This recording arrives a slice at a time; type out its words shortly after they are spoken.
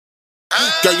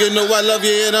Girl, you know I love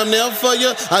you and I'm there for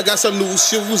you. I got some new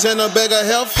shoes and a bag of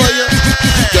help for you.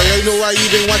 Girl, you know I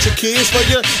even want your kids for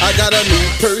you. I got a new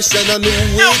purse and a new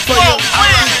wig for you.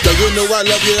 Girl, you know I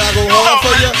love you, I go hard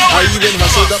for you. I even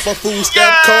hustled up a food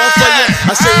stamp card for you.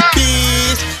 I say,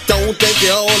 bitch, don't think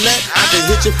you all that. I can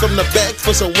hit you from the back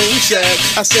for some wing shag.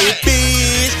 I say,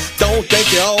 bitch, don't think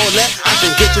you all that. I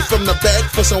can hit you from the back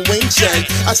for some wing shag.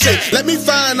 I say, let me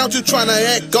find out you tryna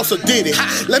act also did it.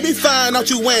 Let me find out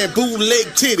you wearing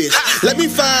bootleg titties. Let me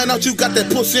find out you got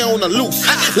that pussy on the loose.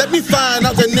 Let me find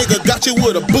out that nigga got you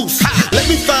with a boost. Let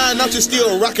me find out you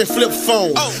still rockin' flip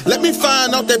phone. Let me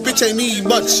find out that bitch ain't need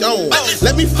much on.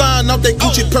 Let me find out that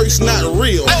Gucci purse not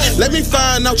real. Let me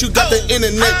find out you got the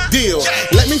internet deal.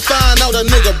 Let me find out a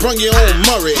nigga brung you on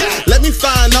Murray. Let me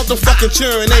find out the fucking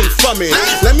churn ain't for me.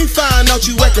 Let me find out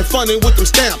you acting funny with them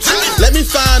stamps. Let me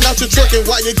find out you twerking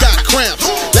while you got cramps.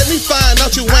 Let me find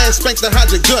out you wearing Spanx to hide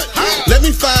your gut. Let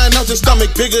me find out your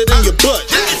stomach bigger than your butt.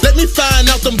 Let me find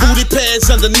out them booty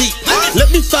pads underneath. Let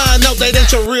me find out that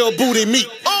ain't your real booty meat.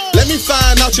 Let me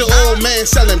find out your old man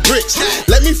selling bricks.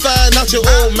 Let me find out your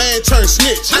old man turn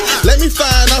snitch. Let me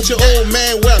find out your old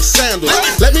man wear sandals.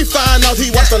 Let me find out he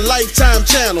watch the Lifetime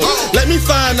channel. Let me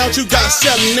find out you got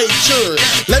 7, 8 children.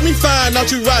 Let me find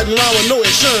out you riding around with no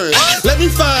insurance. Let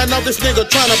me find out this nigga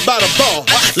trying to buy the ball.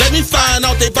 Let me find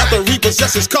out they bout to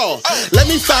repossess his car. Let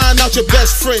me find out your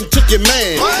best friend took your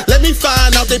man. Let me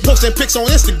find out they posting pics on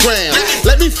Instagram.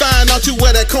 Let me find out you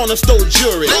wear that corner store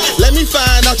jewelry. Let me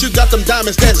find out you got them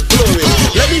diamonds that's blurry.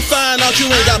 Let me find out you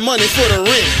ain't got money for the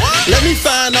rent. Let me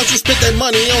find out you spent that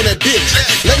money on that bitch.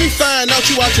 Let me find out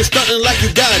you out here stunting like you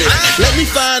got it. Let me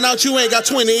find out you ain't got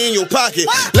 20 in your pocket.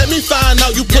 Let me find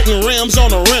out you putting rims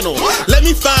on a rental. Let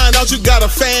me find out you got a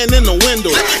fan in the window.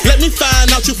 Let me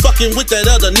find out you fucking with that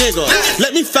other nigga.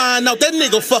 Let me find out that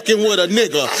nigga fucking with a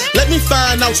nigga. Let me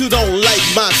find out you don't like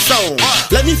my song.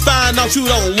 Let me find out you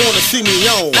don't wanna see me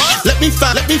on. Let me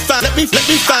find out. Let me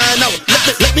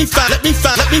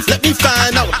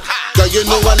find out. Girl, you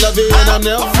know I love you and I'm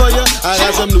there for you. I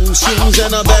got some new shoes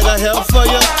and a bag of help for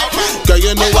you. Girl,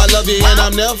 you know I love you and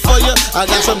I'm there for you. I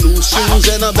got some new shoes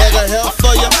and a bag of help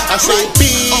for you. I say,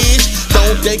 bitch,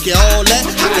 don't think you all that.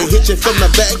 I can hit you from the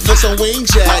back for some wing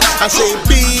shag. I say,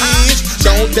 bitch,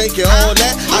 don't think you all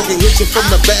that. I can hit you from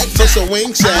the back for some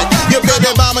wing shag. Your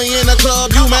baby mama in the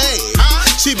club, you mad.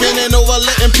 She bending over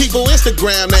letting people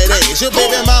Instagram that ass. Your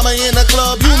baby mama in the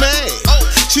club, you mad.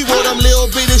 She wore them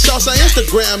little bitty shorts on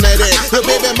Instagram that ass. Your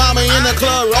baby mama in the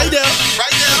club right there.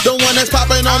 The one that's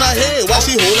popping on her head while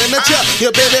she holding the chair.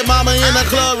 Your baby mama in the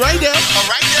club right there.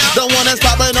 The one that's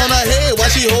popping on her head while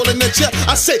she holding the chair.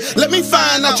 I say, let me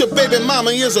find out your baby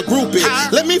mama is a groupie.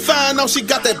 Let me find out she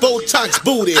got that Botox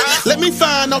booty. Let me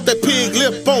find out that pig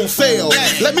lip on sale.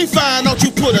 Let me find out you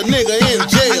put a nigga in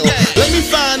jail. Let me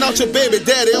find out your baby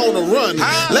daddy on the run.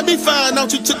 Let me find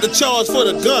out you took the charge for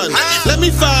the gun. Let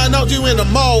me find out you in the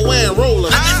mall wearing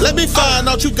rollers. Let me find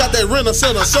out you got that renter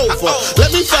center sofa.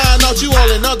 Let me find out you all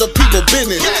in other people's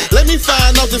business. Let me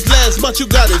find out this last month you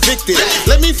got evicted.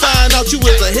 Let me find out you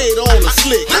was a hater on the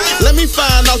slick. Let me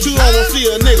find out you don't see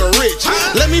a nigga rich.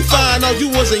 Let me find out you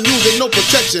wasn't using no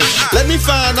protection. Let me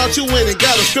find out you went and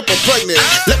got a stripper pregnant.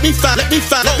 Let me find out. Let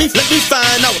me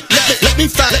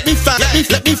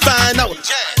find out.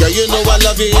 Girl, you know I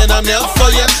love you and I'm there for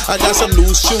you. I got some new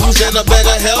shoes and a bag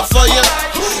of help for you.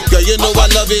 Girl, you know I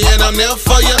love you and I'm there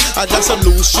for you. I got some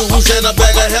new shoes and a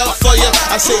bag of help for you.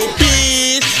 I say,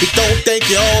 bitch, you don't think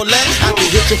you all that. I can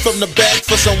hit you from the back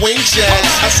for some wing shag.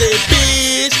 I say,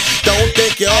 bitch, don't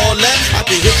think you all that. I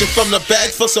can hit you from the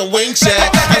back for some wing shag.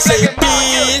 I say,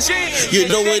 bitch, you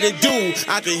know what to do.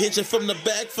 I can hit you from the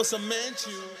back for some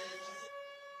Manchu.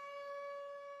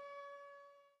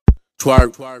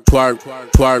 Twerk, twerk, twerk,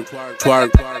 twerk, twerk,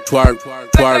 twerk, twerk,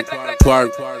 twerk,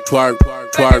 twerk, twerk, twerk,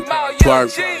 twerk, twerk,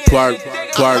 twerk,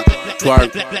 twerk,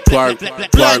 twerk,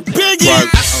 twerk,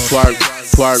 twerk,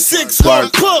 twerk,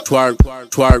 6-1 cook, twerk,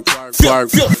 twerk, twerk,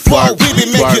 twerk, Weebie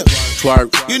make it.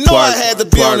 twerk. You know I had to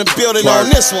be on the building on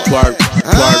this one. Twerk,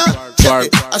 twerk,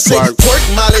 twerk. I say twerk,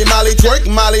 Molly, Molly, twerk,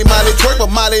 Molly, Molly, twerk. But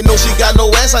Molly know she got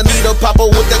no ass. I need a popper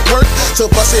with that twerk. So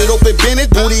bust it open, bend it,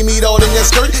 booty meat all in your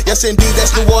skirt. Yes indeed,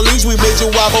 that's New Orleans. We made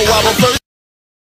you wobble, wobble first.